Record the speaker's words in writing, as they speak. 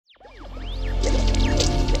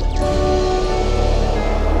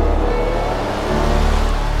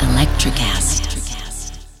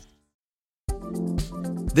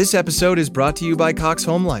This episode is brought to you by Cox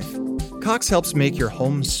Home Life. Cox helps make your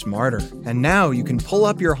home smarter, and now you can pull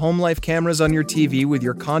up your Home Life cameras on your TV with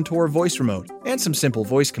your Contour voice remote and some simple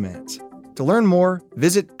voice commands. To learn more,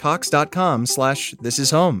 visit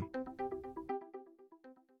cox.com/thisishome.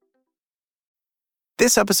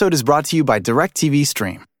 This episode is brought to you by DirecTV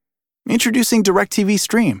Stream. Introducing DirecTV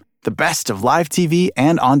Stream, the best of live TV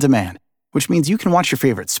and on demand, which means you can watch your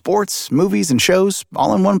favorite sports, movies, and shows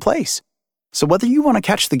all in one place. So whether you want to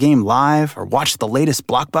catch the game live or watch the latest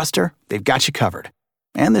blockbuster, they've got you covered.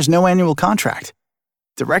 And there's no annual contract.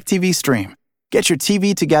 DirecTV Stream. Get your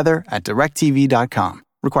TV together at directtv.com.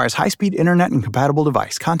 Requires high-speed internet and compatible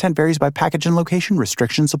device. Content varies by package and location.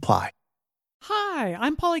 Restrictions apply. Hi,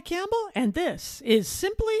 I'm Polly Campbell, and this is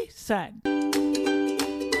Simply Said.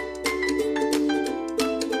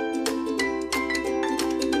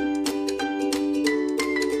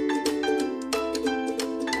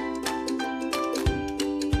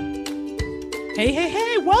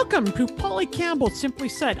 Hey, welcome to Polly Campbell Simply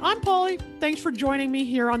Said. I'm Polly. Thanks for joining me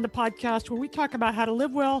here on the podcast where we talk about how to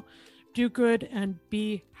live well, do good, and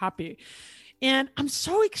be happy. And I'm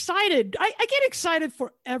so excited. I get excited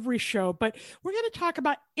for every show, but we're going to talk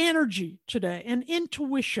about energy today and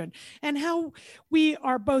intuition and how we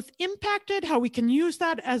are both impacted, how we can use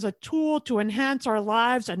that as a tool to enhance our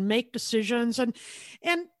lives and make decisions. And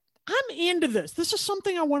I'm into this. This is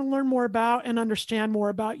something I want to learn more about and understand more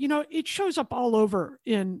about. You know, it shows up all over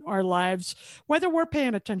in our lives, whether we're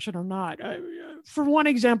paying attention or not. For one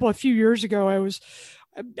example, a few years ago, I was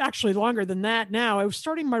actually longer than that now. I was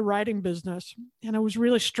starting my writing business and I was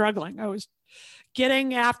really struggling. I was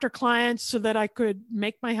getting after clients so that I could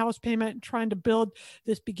make my house payment and trying to build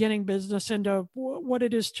this beginning business into what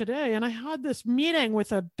it is today. And I had this meeting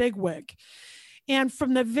with a bigwig. And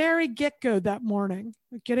from the very get-go that morning,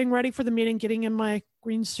 getting ready for the meeting, getting in my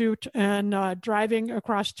green suit and driving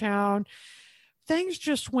across town, things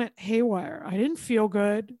just went haywire. I didn't feel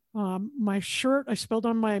good. My shirt, I spilled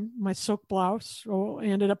on my silk blouse. So I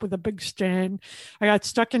ended up with a big stain. I got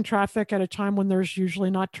stuck in traffic at a time when there's usually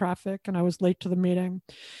not traffic, and I was late to the meeting.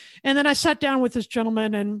 And then I sat down with this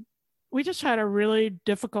gentleman, and we just had a really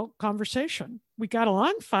difficult conversation. We got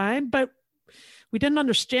along fine, but we didn't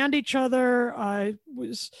understand each other. I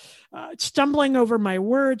was stumbling over my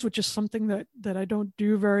words, which is something that I don't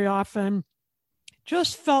do very often.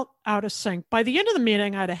 Just felt out of sync. By the end of the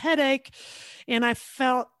meeting, I had a headache and I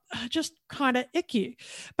felt just kind of icky.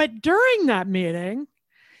 But during that meeting,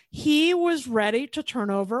 he was ready to turn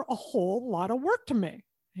over a whole lot of work to me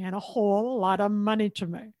and a whole lot of money to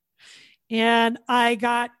me. And I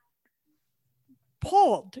got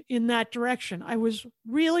pulled in that direction. I was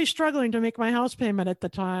really struggling to make my house payment at the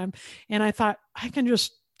time. And I thought, I can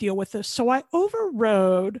just deal with this. So I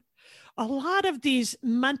overrode a lot of these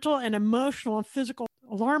mental and emotional and physical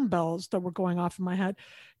alarm bells that were going off in my head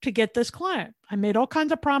to get this client. I made all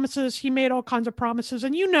kinds of promises. He made all kinds of promises.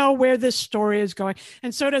 And you know where this story is going.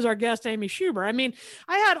 And so does our guest, Amy Schuber. I mean,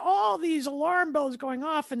 I had all these alarm bells going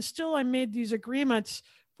off and still I made these agreements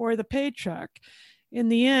for the paycheck. In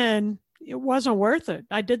the end, it wasn't worth it.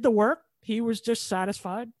 I did the work. He was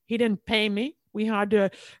dissatisfied. He didn't pay me. We had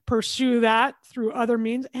to pursue that through other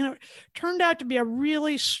means. And it turned out to be a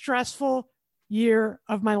really stressful year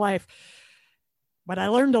of my life. But I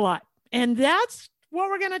learned a lot. And that's what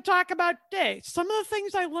we're going to talk about today. Some of the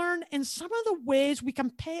things I learned and some of the ways we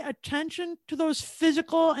can pay attention to those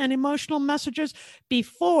physical and emotional messages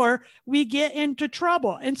before we get into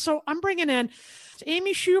trouble. And so I'm bringing in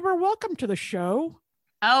Amy Schuber. Welcome to the show.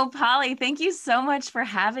 Oh, Polly, thank you so much for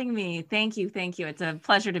having me. Thank you. It's a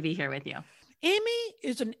pleasure to be here with you. Amy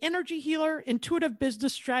is an energy healer, intuitive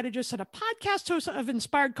business strategist, and a podcast host of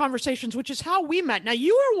Inspired Conversations, which is how we met. Now,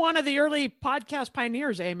 you were one of the early podcast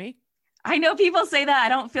pioneers, Amy. I know people say that. I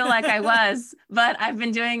don't feel like I was, but I've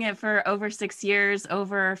been doing it for over 6 years,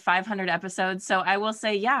 over 500 episodes. So I will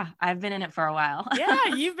say, yeah, I've been in it for a while.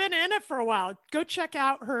 Yeah, you've been in it for a while. Go check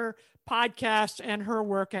out her podcast and her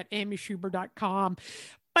work at amyschuber.com.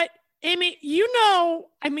 But Amy, you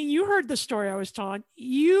heard the story I was telling.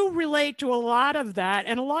 You relate to a lot of that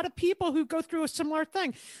and a lot of people who go through a similar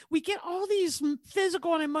thing. We get all these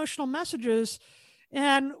physical and emotional messages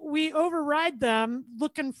and we override them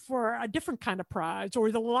looking for a different kind of prize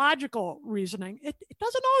or the logical reasoning. It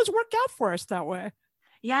doesn't always work out for us that way.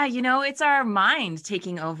 Yeah, it's our mind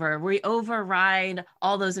taking over. We override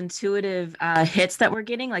all those intuitive hits that we're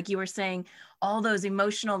getting. Like you were saying, all those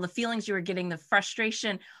emotional, the feelings you were getting, the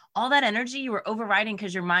frustration, all that energy you were overriding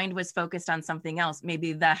because your mind was focused on something else,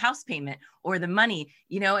 maybe the house payment or the money,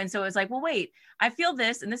 And so it was like, well, wait, I feel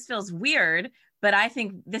this and this feels weird, but I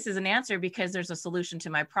think this is an answer because there's a solution to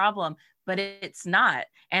my problem, but it's not.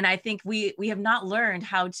 And I think we have not learned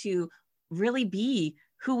how to really be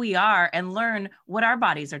who we are and learn what our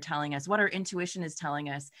bodies are telling us, what our intuition is telling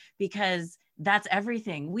us, because that's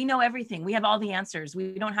everything. We know everything. We have all the answers.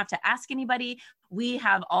 We don't have to ask anybody. We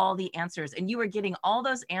have all the answers. And you were getting all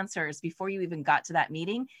those answers before you even got to that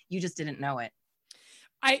meeting. You just didn't know it.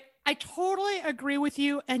 I totally agree with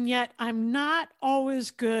you. And yet I'm not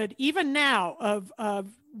always good, even now, of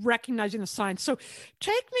recognizing the signs. So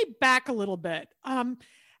take me back a little bit. How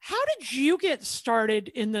did you get started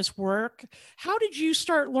in this work? How did you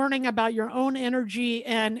start learning about your own energy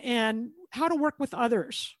and how to work with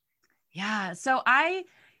others? Yeah. So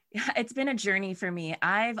it's been a journey for me.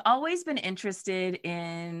 I've always been interested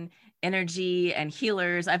in energy and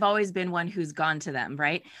healers. I've always been one who's gone to them,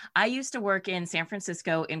 right? I used to work in San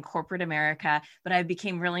Francisco in corporate America, but I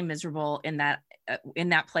became really miserable in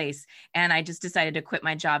that place. And I just decided to quit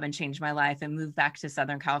my job and change my life and move back to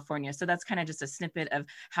Southern California. So that's kind of just a snippet of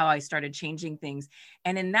how I started changing things.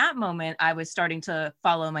 And in that moment, I was starting to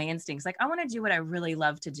follow my instincts. Like, I want to do what I really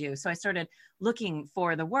love to do. So I started looking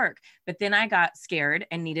for the work, but then I got scared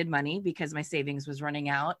and needed money because my savings was running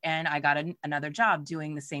out. And I got another job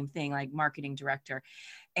doing the same thing, like marketing director.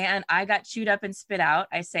 And I got chewed up and spit out,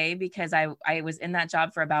 I say, because I was in that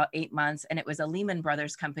job for about 8 months, and it was a Lehman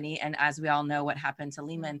Brothers company. And as we all know what happened to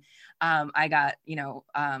Lehman, I got,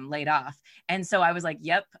 laid off. And so I was like,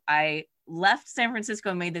 yep, I left San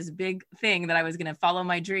Francisco and made this big thing that I was going to follow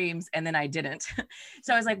my dreams. And then I didn't.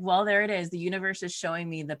 So I was like, well, there it is. The universe is showing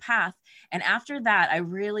me the path. And after that, I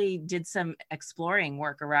really did some exploring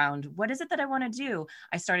work around what is it that I want to do?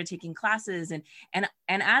 I started taking classes and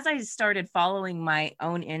as I started following my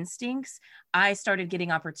own instincts, I started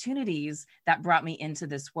getting opportunities that brought me into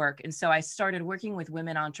this work. And so I started working with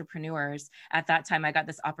women entrepreneurs. At that time, I got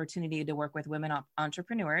this opportunity to work with women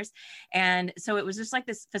entrepreneurs. And so it was just like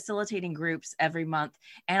this facilitating groups every month.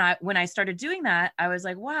 And when I started doing that, I was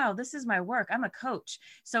like, wow, this is my work. I'm a coach.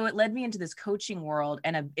 So it led me into this coaching world.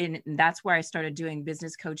 And that's where I started doing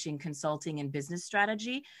business coaching, consulting, and business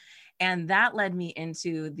strategy. And that led me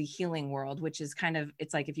into the healing world, which is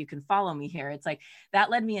it's like, if you can follow me here, it's like that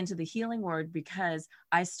led me into the healing world because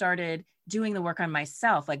I started doing the work on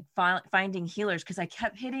myself, like finding healers, because I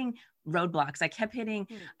kept hitting roadblocks. I kept hitting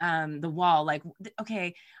the wall, like,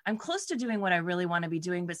 okay, I'm close to doing what I really want to be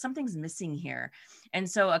doing, but something's missing here. And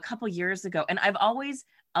so a couple years ago, and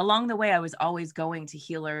along the way, I was always going to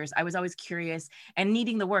healers. I was always curious and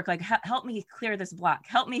needing the work, like, help me clear this block,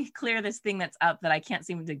 help me clear this thing that's up that I can't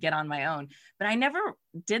seem to get on my own. But I never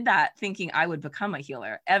did that thinking I would become a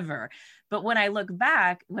healer ever. But when I look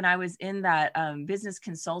back, when I was in that business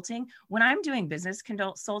consulting, when I'm doing business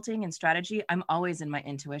consulting and strategy, I'm always in my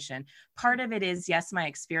intuition. Part of it is, yes, my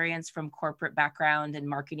experience from corporate background and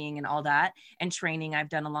marketing and all that, and training I've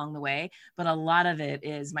done along the way. But a lot of it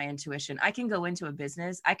is my intuition. I can go into a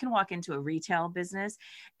business, I can walk into a retail business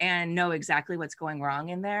and know exactly what's going wrong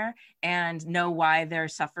in there and know why they're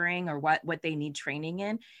suffering or what they need training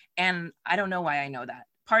in. And I don't know why I know that.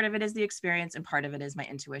 Part of it is the experience and part of it is my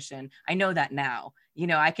intuition. I know that now,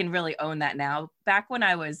 I can really own that now. Back when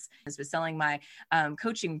I was selling my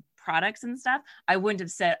coaching products and stuff, I wouldn't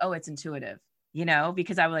have said, oh, it's intuitive,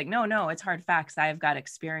 because I was like, no, it's hard facts. I've got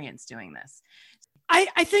experience doing this.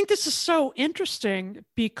 I think this is so interesting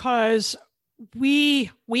because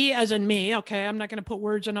we as in me, okay, I'm not going to put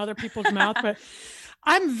words in other people's mouth, but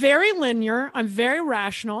I'm very linear. I'm very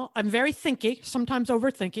rational. I'm very thinky, sometimes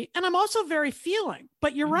overthinky, and I'm also very feeling.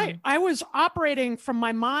 But you're right. I was operating from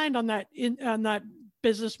my mind on that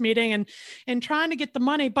business meeting and trying to get the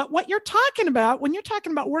money. But what you're talking about, when you're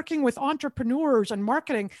talking about working with entrepreneurs and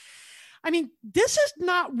marketing, I mean, this is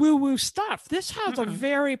not woo-woo stuff. This has a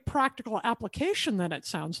very practical application that it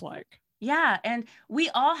sounds like. Yeah. And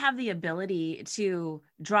we all have the ability to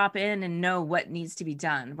drop in and know what needs to be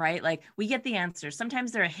done, right? Like, we get the answers.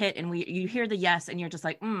 Sometimes they're a hit and you hear the yes and you're just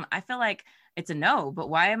like, I feel like it's a no,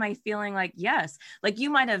 but why am I feeling like yes? Like,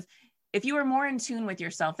 you might have, if you were more in tune with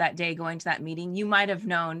yourself that day going to that meeting, you might have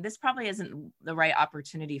known this probably isn't the right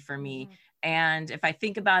opportunity for me. And if I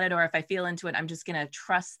think about it or if I feel into it, I'm just going to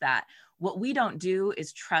trust that. What we don't do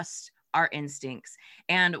is trust our instincts.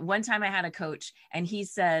 And one time I had a coach and he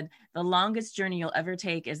said, the longest journey you'll ever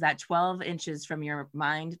take is that 12 inches from your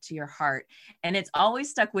mind to your heart. And it's always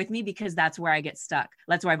stuck with me because that's where I get stuck.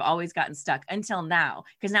 That's where I've always gotten stuck until now,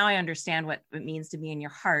 because now I understand what it means to be in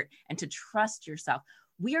your heart and to trust yourself.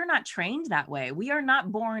 we are not trained that way. We are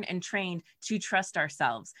not born and trained to trust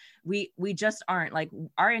ourselves. We just aren't. Like,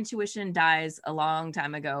 our intuition dies a long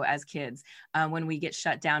time ago as kids, when we get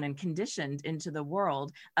shut down and conditioned into the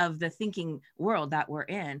world of the thinking world that we're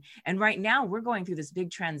in. And right now we're going through this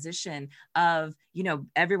big transition of,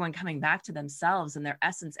 everyone coming back to themselves and their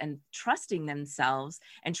essence and trusting themselves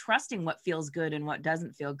and trusting what feels good and what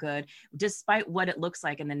doesn't feel good, despite what it looks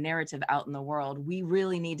like in the narrative out in the world. We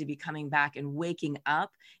really need to be coming back and waking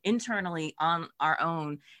up internally on our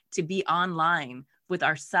own to be online with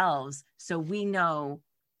ourselves, so we know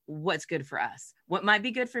what's good for us. What might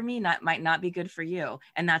be good for me might not be good for you,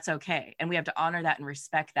 and that's okay. And we have to honor that and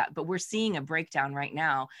respect that. But we're seeing a breakdown right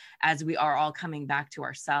now as we are all coming back to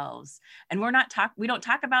ourselves. And we don't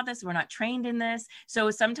talk about this. We're not trained in this.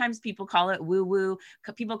 So sometimes people call it woo woo,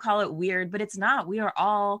 people call it weird, but it's not. We are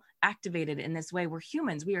all activated in this way. We're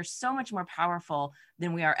humans. We are so much more powerful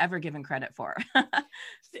than we are ever given credit for.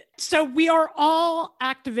 So we are all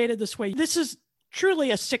activated this way. This is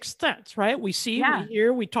truly a sixth sense, right? We see, we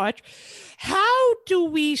hear, we touch. How do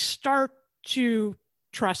we start to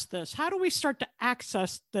trust this? How do we start to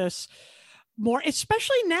access this more,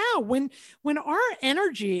 especially now when our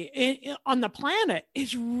energy on the planet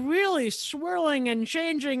is really swirling and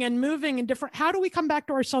changing and moving and different? How do we come back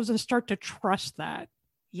to ourselves and start to trust that?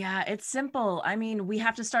 Yeah, it's simple. I mean, we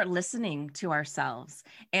have to start listening to ourselves.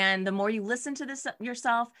 And the more you listen to this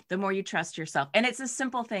yourself, the more you trust yourself. And it's a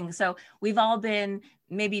simple thing. So we've all been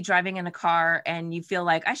maybe driving in a car and you feel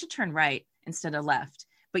like I should turn right instead of left,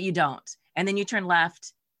 but you don't. And then you turn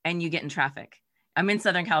left and you get in traffic. I'm in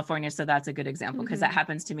Southern California, so that's a good example because that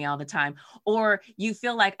happens to me all the time. Or you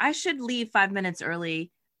feel like I should leave 5 minutes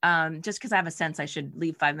early, just because I have a sense I should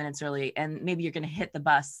leave 5 minutes early, and maybe you're going to hit the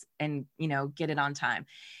bus and, get it on time.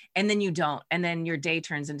 And then you don't. And then your day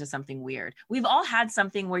turns into something weird. We've all had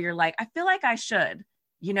something where you're like, I feel like I should,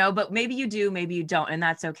 but maybe you do, maybe you don't. And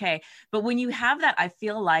that's okay. But when you have that, I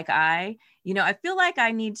feel like I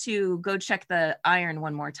need to go check the iron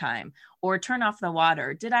one more time or turn off the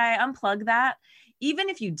water. Did I unplug that? Even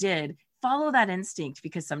if you did, follow that instinct,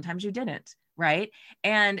 because sometimes you didn't. Right.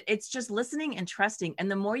 And it's just listening and trusting.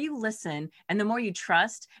 And the more you listen and the more you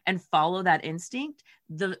trust and follow that instinct,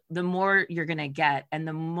 the more you're going to get, and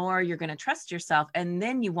the more you're going to trust yourself. And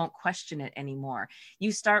then you won't question it anymore.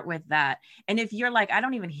 You start with that. And if you're like, I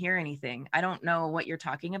don't even hear anything, I don't know what you're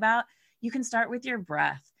talking about, you can start with your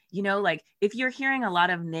breath. Like if you're hearing a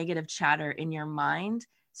lot of negative chatter in your mind,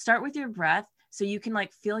 start with your breath so you can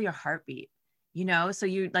feel your heartbeat. So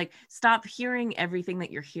you stop hearing everything that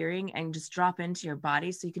you're hearing and just drop into your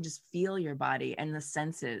body so you can just feel your body and the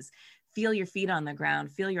senses, feel your feet on the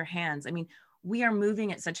ground, feel your hands. I mean, we are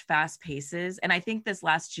moving at such fast paces. And I think this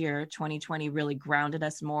last year, 2020, really grounded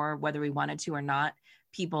us more, whether we wanted to or not.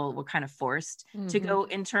 People were kind of forced to go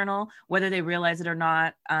internal, whether they realize it or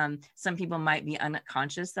not. Some people might be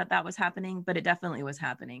unconscious that was happening, but it definitely was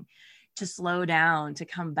happening. To slow down, to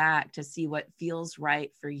come back, to see what feels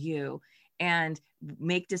right for you, and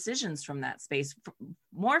make decisions from that space,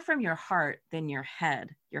 more from your heart than your head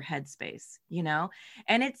space,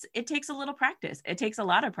 and it takes a little practice. It takes a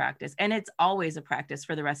lot of practice, and it's always a practice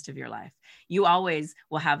for the rest of your life. You always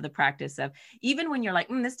will have the practice of, even when you're like,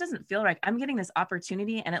 this doesn't feel right. I'm getting this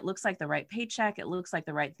opportunity and it looks like the right paycheck. It looks like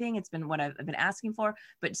the right thing. It's been what I've been asking for,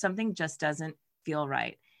 but something just doesn't feel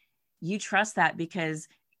right. You trust that because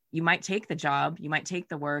you might take the job, you might take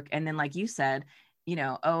the work. And then, like you said, you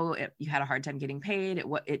had a hard time getting paid.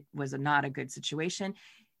 It was not a good situation.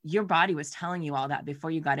 Your body was telling you all that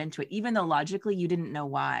before you got into it, even though logically you didn't know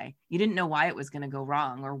why. You didn't know why it was going to go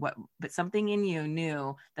wrong or what, but something in you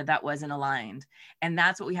knew that wasn't aligned. And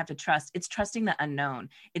that's what we have to trust. It's trusting the unknown.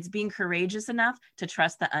 It's being courageous enough to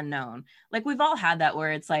trust the unknown. Like, we've all had that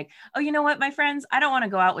where it's like, oh, you know what, my friends, I don't want to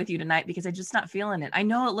go out with you tonight because I'm just not feeling it. I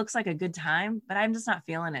know it looks like a good time, but I'm just not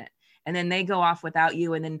feeling it. And then they go off without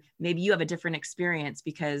you. And then maybe you have a different experience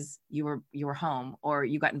because you were home or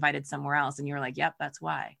you got invited somewhere else. And you're like, yep, that's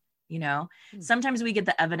why, Sometimes we get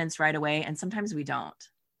the evidence right away and sometimes we don't.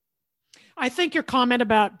 I think your comment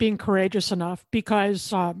about being courageous enough,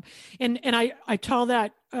 because, and I tell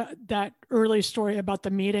that early story about the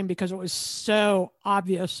meeting because it was so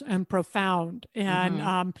obvious and profound,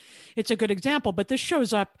 and it's a good example, but this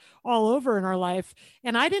shows up all over in our life.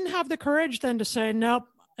 And I didn't have the courage then to say, nope,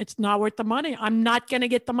 it's not worth the money. I'm not going to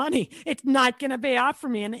get the money. It's not going to pay off for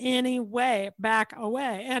me in any way. Back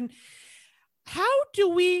away. And how do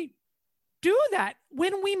we do that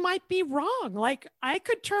when we might be wrong? Like, I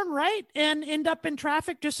could turn right and end up in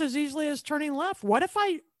traffic just as easily as turning left. What if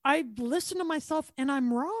I listen to myself and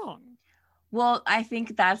I'm wrong? Well, I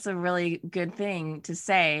think that's a really good thing to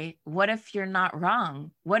say. What if you're not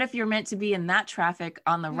wrong? What if you're meant to be in that traffic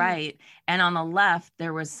on the right, and on the left,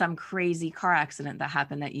 there was some crazy car accident that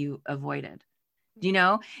happened that you avoided?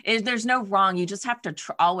 There's no wrong. You just have to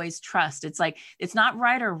always trust. It's like, it's not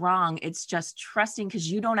right or wrong. It's just trusting,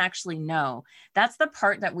 because you don't actually know. That's the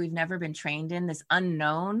part that we've never been trained in, this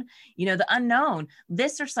unknown, the unknown,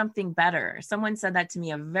 this or something better. Someone said that to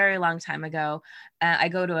me a very long time ago. I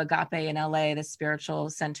go to Agape in LA, the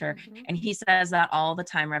spiritual center, and he says that all the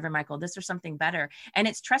time, Reverend Michael, this or something better. And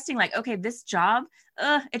it's trusting, like, okay, this job,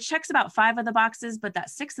 it checks about 5 of the boxes, but that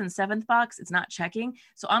 6th and 7th box, it's not checking.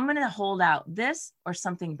 So I'm going to hold out this or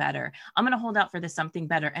something better. I'm going to hold out for this something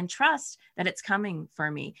better and trust that it's coming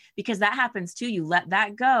for me, because that happens too. You let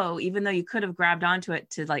that go, even though you could have grabbed onto it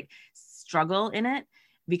to like struggle in it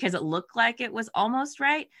because it looked like it was almost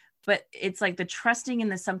right. But it's like the trusting in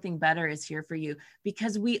the something better is here for you,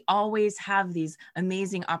 because we always have these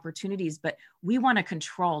amazing opportunities, but we want to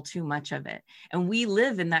control too much of it. And we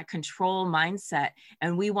live in that control mindset,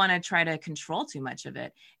 and we want to try to control too much of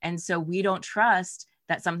it. And so we don't trust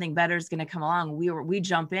that something better is going to come along. We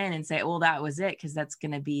jump in and say, well, that was it, because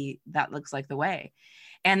that looks like the way.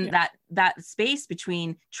 And that space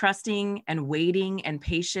between trusting and waiting and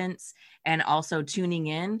patience and also tuning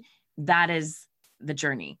in, that is the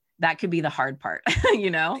journey. That could be the hard part,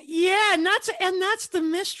 Yeah. And that's the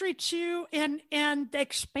mystery too. And the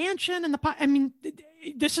expansion and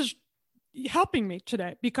this is helping me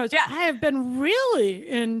today, because I have been really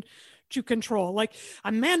into control. Like,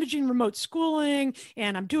 I'm managing remote schooling,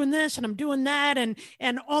 and I'm doing this and I'm doing that,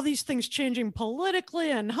 and all these things changing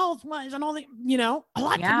politically and health wise, and all the, a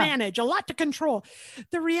lot to manage, a lot to control.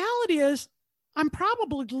 The reality is I'm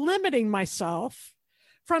probably limiting myself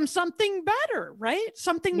from something better, right?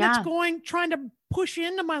 Something that's trying to push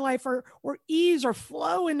into my life or ease or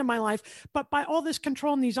flow into my life. But by all this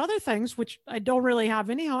control and these other things, which I don't really have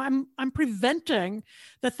anyhow, I'm preventing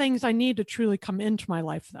the things I need to truly come into my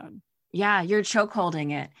life then. Yeah, you're choke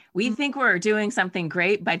holding it. We think we're doing something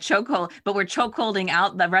great by but we're choke holding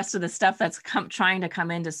out the rest of the stuff that's trying to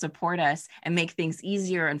come in to support us and make things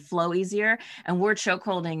easier and flow easier. And we're choke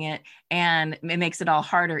holding it, and it makes it all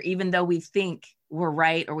harder, even though we think we're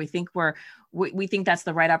right, or we think we think that's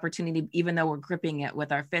the right opportunity, even though we're gripping it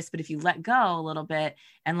with our fist. But if you let go a little bit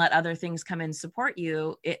and let other things come in and support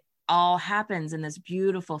you, it all happens in this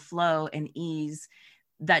beautiful flow and ease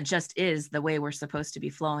that just is the way we're supposed to be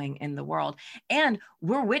flowing in the world. And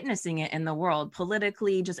we're witnessing it in the world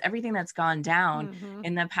politically, just everything that's gone down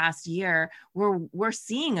in the past year. We're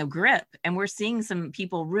seeing a grip, and we're seeing some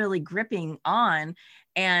people really gripping on.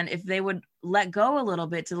 And if they would let go a little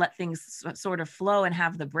bit to let things sort of flow and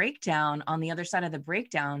have the breakdown, on the other side of the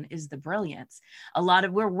breakdown is the brilliance.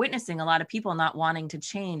 We're witnessing a lot of people not wanting to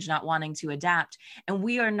change, not wanting to adapt. And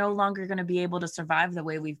we are no longer going to be able to survive the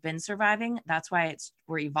way we've been surviving. That's why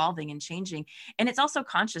we're evolving and changing. And it's also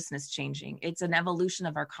consciousness changing. It's an evolution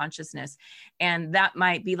of our consciousness. And that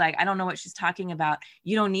might be like, I don't know what she's talking about.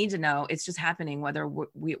 You don't need to know. It's just happening. Whether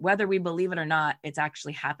we believe it or not, it's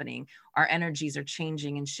actually happening. Our energies are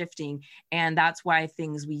changing and shifting. And that's why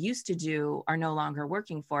things we used to do are no longer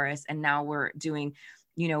working for us. And now we're doing,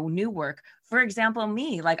 new work. For example,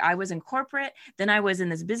 me, like, I was in corporate, then I was in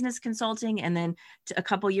this business consulting. And then a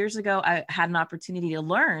couple years ago, I had an opportunity to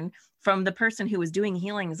learn from the person who was doing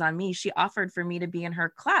healings on me. She offered for me to be in her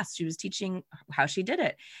class. She was teaching how she did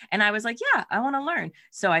it. And I was like, yeah, I want to learn.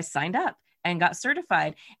 So I signed up and got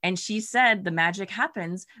certified. And she said, the magic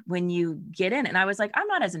happens when you get in. And I was like, I'm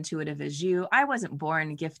not as intuitive as you. I wasn't born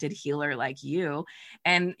a gifted healer like you.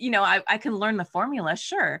 And, I can learn the formula,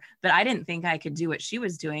 sure, but I didn't think I could do what she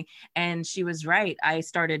was doing. And she was right. I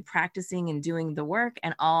started practicing and doing the work,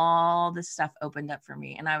 and all this stuff opened up for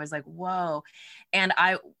me. And I was like, whoa. And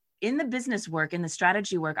in the business work, in the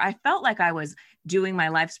strategy work, I felt like I was doing my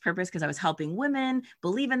life's purpose, because I was helping women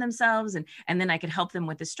believe in themselves. And then I could help them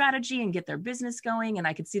with the strategy and get their business going. And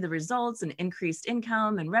I could see the results and increased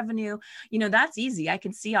income and revenue. That's easy. I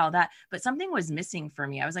can see all that. But something was missing for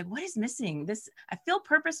me. I was like, what is missing? I feel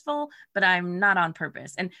purposeful, but I'm not on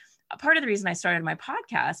purpose. And part of the reason I started my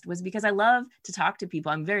podcast was because I love to talk to people.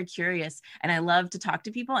 I'm very curious, and I love to talk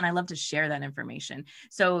to people, and I love to share that information.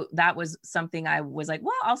 So that was something I was like,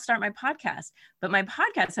 well, I'll start my podcast. But my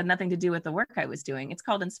podcast had nothing to do with the work I was doing. It's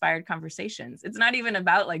called Inspired Conversations. It's not even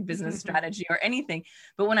about like business strategy or anything.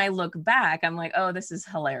 But when I look back, I'm like, oh, this is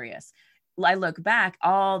hilarious. I look back,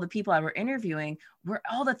 all the people I were interviewing were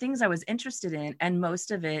all the things I was interested in. And most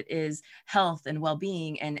of it is health and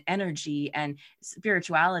well-being and energy and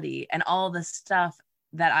spirituality and all the stuff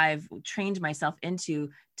that I've trained myself into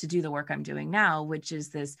to do the work I'm doing now, which is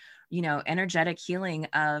this, energetic healing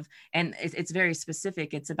of, and it's very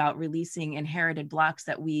specific. It's about releasing inherited blocks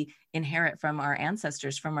that we inherit from our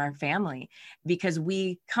ancestors, from our family, because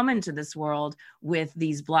we come into this world with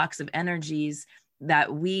these blocks of energies that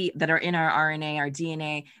are in our RNA, our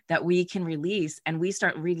DNA, that we can release, and we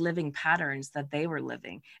start reliving patterns that they were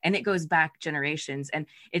living. And it goes back generations. And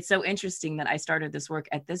it's so interesting that I started this work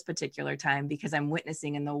at this particular time, because I'm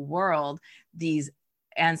witnessing in the world these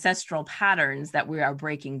ancestral patterns that we are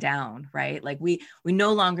breaking down, right? Like we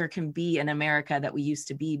no longer can be in America that we used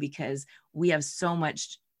to be, because we have so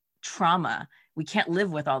much trauma. We can't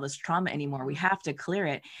live with all this trauma anymore. We have to clear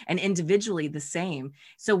it. And individually the same.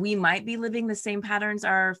 So we might be living the same patterns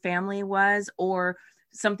our family was, or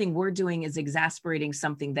something we're doing is exasperating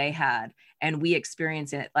something they had, and we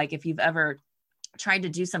experience it. Like if you've ever tried to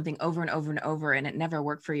do something over and over and over and it never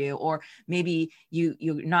worked for you, or maybe you're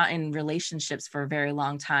not in relationships for a very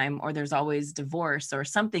long time, or there's always divorce or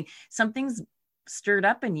something's stirred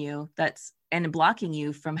up in you and blocking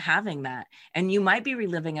you from having that. And you might be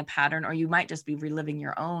reliving a pattern, or you might just be reliving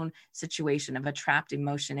your own situation of a trapped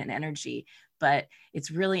emotion and energy. But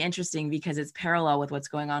it's really interesting because it's parallel with what's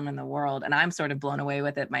going on in the world. And I'm sort of blown away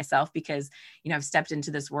with it myself, because, I've stepped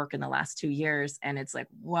into this work in the last 2 years, and it's like,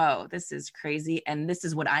 whoa, this is crazy. And this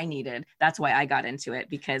is what I needed. That's why I got into it,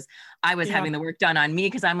 because I was having the work done on me,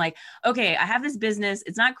 because I'm like, okay, I have this business.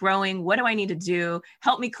 It's not growing. What do I need to do?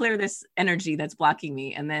 Help me clear this energy that's blocking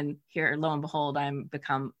me. And then here, lo and behold, I'm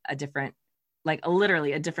become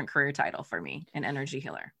literally a different career title for me, an energy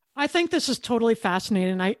healer. I think this is totally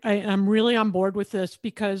fascinating. I'm really on board with this,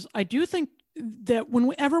 because I do think that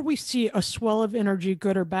whenever we see a swell of energy,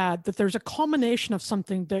 good or bad, that there's a culmination of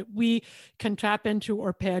something that we can tap into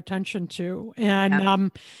or pay attention to.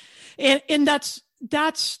 And, and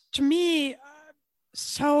that's to me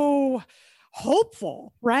so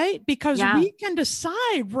hopeful, right? Because we can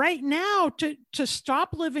decide right now to stop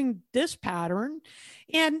living this pattern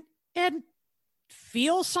and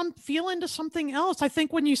feel into something else. I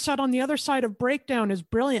think when you said on the other side of breakdown is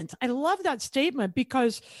brilliant. I love that statement,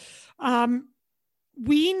 because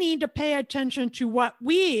we need to pay attention to what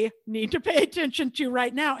we need to pay attention to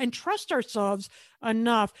right now, and trust ourselves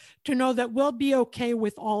enough to know that we'll be okay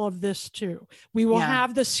with all of this too. We will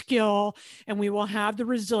have the skill, and we will have the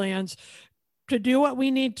resilience to do what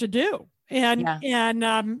we need to do,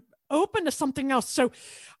 and open to something else. So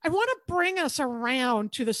I want to bring us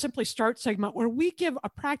around to the Simply Start segment, where we give a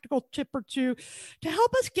practical tip or two to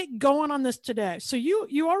help us get going on this today. So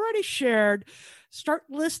you already shared, start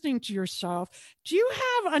listening to yourself. Do you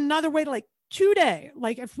have another way to today,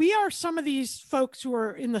 if we are some of these folks who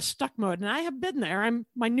are in the stuck mode, and I have been there,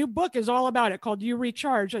 my new book is all about it, called You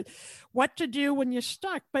Recharge, what to do when you're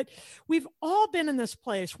stuck. But we've all been in this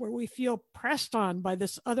place where we feel pressed on by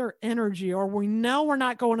this other energy, or we know we're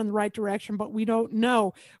not going in the right direction, but we don't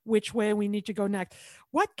know which way we need to go next.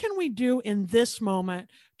 What can we do in this moment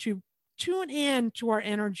to tune in to our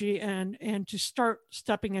energy and to start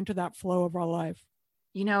stepping into that flow of our life?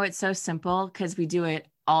 It's so simple, because we do it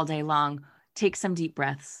all day long. Take some deep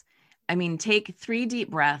breaths. Take 3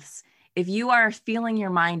 deep breaths. If you are feeling your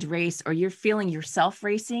mind race, or you're feeling yourself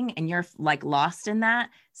racing and you're lost in that,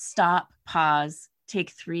 stop, pause,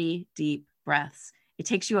 take 3 deep breaths. It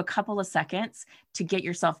takes you a couple of seconds to get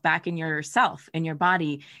yourself back in yourself, in your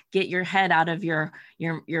body, get your head out of your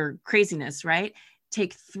craziness, right?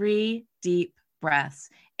 Take 3 deep breaths,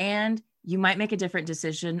 and you might make a different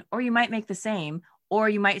decision, or you might make the same, or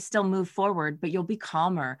you might still move forward, but you'll be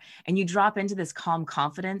calmer, and you drop into this calm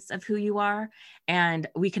confidence of who you are. And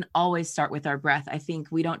we can always start with our breath. I think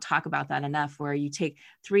we don't talk about that enough, where you take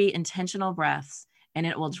 3 intentional breaths and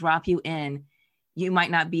it will drop you in. You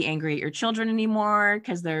might not be angry at your children anymore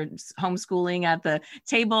because they're homeschooling at the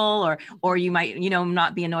table, or you might,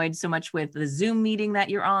 not be annoyed so much with the Zoom meeting that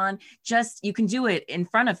you're on. Just, you can do it in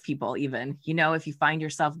front of people even, if you find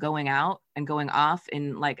yourself going out and going off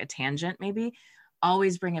in a tangent, maybe.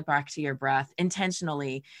 Always bring it back to your breath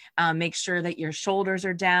intentionally. Make sure that your shoulders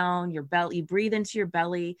are down, your belly, breathe into your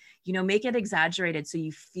belly, make it exaggerated so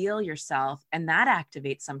you feel yourself, and that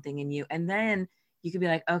activates something in you. And then you could be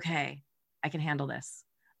like, okay, I can handle this.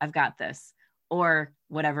 I've got this, or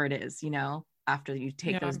whatever it is, after you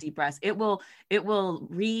take those deep breaths, it will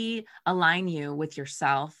realign you with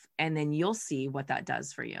yourself, and then you'll see what that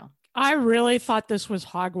does for you. I really thought this was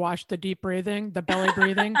hogwash, the deep breathing, the belly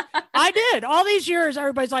breathing. I did. All these years,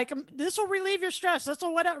 everybody's like, this will relieve your stress. This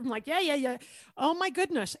will whatever. I'm like, yeah. Oh my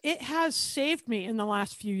goodness. It has saved me in the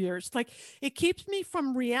last few years. Like, it keeps me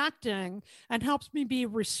from reacting and helps me be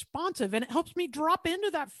responsive, and it helps me drop into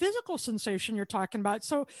that physical sensation you're talking about.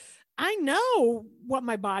 So I know what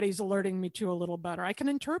my body's alerting me to a little better. I can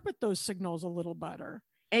interpret those signals a little better.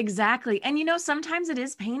 Exactly. And sometimes it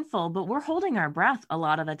is painful, but we're holding our breath a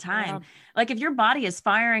lot of the time. Yeah. Like if your body is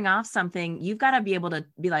firing off something, you've got to be able to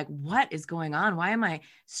be like, what is going on? Why am I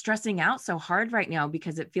stressing out so hard right now?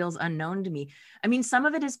 Because it feels unknown to me. I mean, some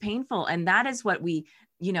of it is painful, and that is what we,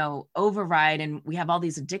 override. And we have all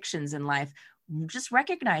these addictions in life. Just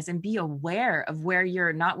recognize and be aware of where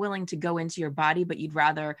you're not willing to go into your body, but you'd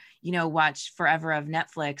rather, watch forever of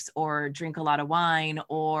Netflix or drink a lot of wine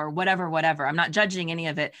or whatever. I'm not judging any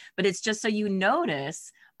of it, but it's just so you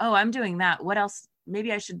notice, oh, I'm doing that. What else?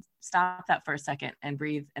 Maybe I should stop that for a second and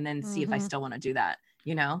breathe and then see if I still want to do that,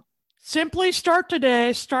 Simply start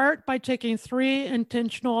today. Start by taking 3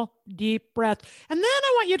 intentional deep breaths. And then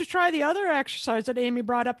I want you to try the other exercise that Amy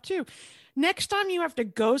brought up too. Next time you have to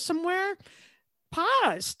go somewhere,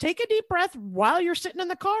 pause, take a deep breath while you're sitting in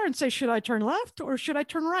the car and say, should I turn left or should I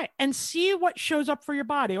turn right? And see what shows up for your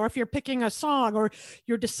body. Or if you're picking a song or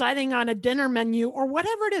you're deciding on a dinner menu or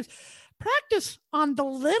whatever it is, practice on the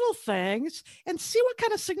little things and see what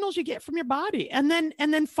kind of signals you get from your body. And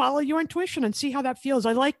then follow your intuition and see how that feels.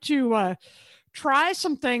 I like to try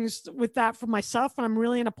some things with that for myself when I'm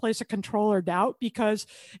really in a place of control or doubt, because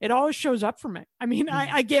it always shows up for me. I mean,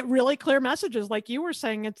 I get really clear messages like you were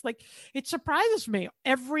saying. It's like, it surprises me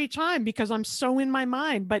every time because I'm so in my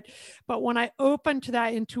mind. But when I open to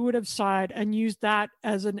that intuitive side and use that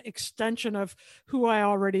as an extension of who I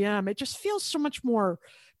already am, it just feels so much more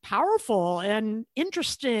powerful and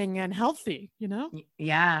interesting and healthy,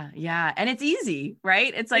 Yeah. And it's easy,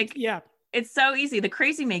 right? It's like, it's so easy. The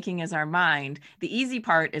crazy making is our mind. The easy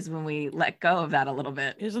part is when we let go of that a little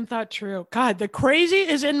bit. Isn't that true? God, the crazy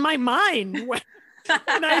is in my mind.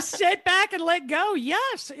 When I sit back and let go,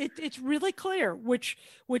 yes, it's really clear which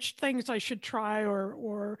things I should try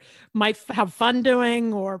or might have fun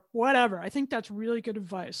doing or whatever. I think that's really good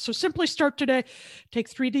advice. So simply start today, take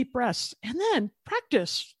 3 deep breaths, and then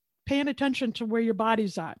practice paying attention to where your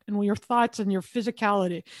body's at and your thoughts and your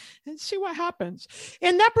physicality, and see what happens.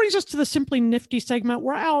 And that brings us to the Simply Nifty segment,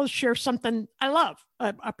 where I'll share something I love,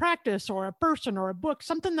 a practice or a person or a book,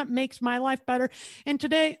 something that makes my life better. And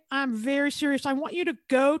today I'm very serious. I want you to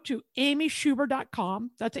go to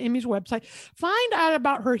amyschuber.com. That's Amy's website. Find out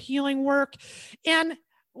about her healing work and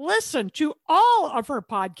listen to all of her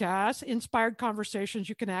podcasts, Inspired Conversations.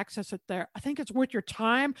 You can access it there. I think it's worth your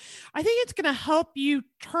time. I think it's going to help you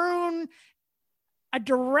turn a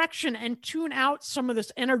direction and tune out some of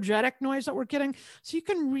this energetic noise that we're getting, so you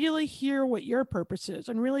can really hear what your purpose is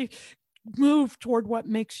and really move toward what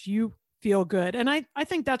makes you feel good. And I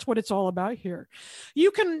think that's what it's all about here.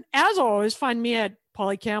 You can, as always, find me at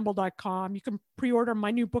pollycampbell.com. You can pre-order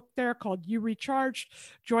my new book there called You Recharged.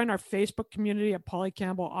 Join our Facebook community at Polly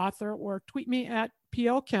Campbell Author, or tweet me at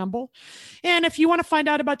PL Campbell. And if you want to find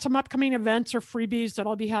out about some upcoming events or freebies that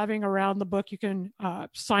I'll be having around the book, you can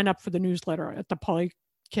sign up for the newsletter at the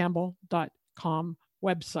pollycampbell.com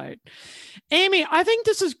website. Amy, I think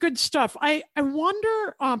this is good stuff. I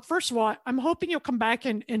wonder, first of all, I'm hoping you'll come back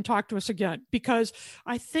and talk to us again, because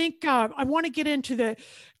I think I want to get into the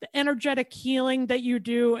energetic healing that you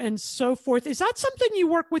do and so forth. Is that something you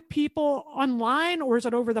work with people online, or is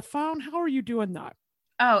it over the phone? How are you doing that?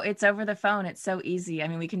 Oh, it's over the phone. It's so easy. I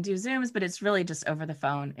mean, we can do Zooms, but it's really just over the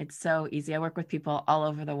phone. It's so easy. I work with people all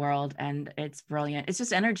over the world, and it's brilliant. It's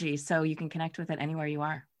just energy, so you can connect with it anywhere you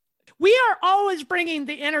are. We are always bringing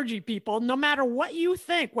the energy, people, no matter what you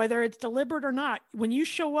think, whether it's deliberate or not. When you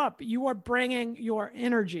show up, you are bringing your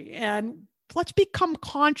energy, and let's become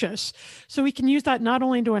conscious so we can use that not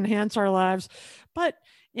only to enhance our lives, but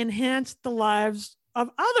enhance the lives of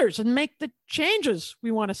others and make the changes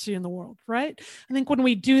we want to see in the world, right? I think when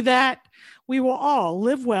we do that, we will all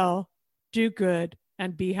live well, do good,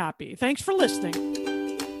 and be happy. Thanks for listening.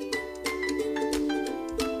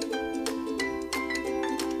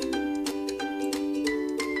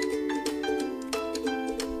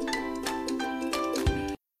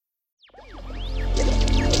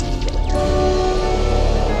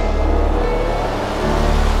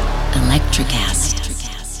 Electricast.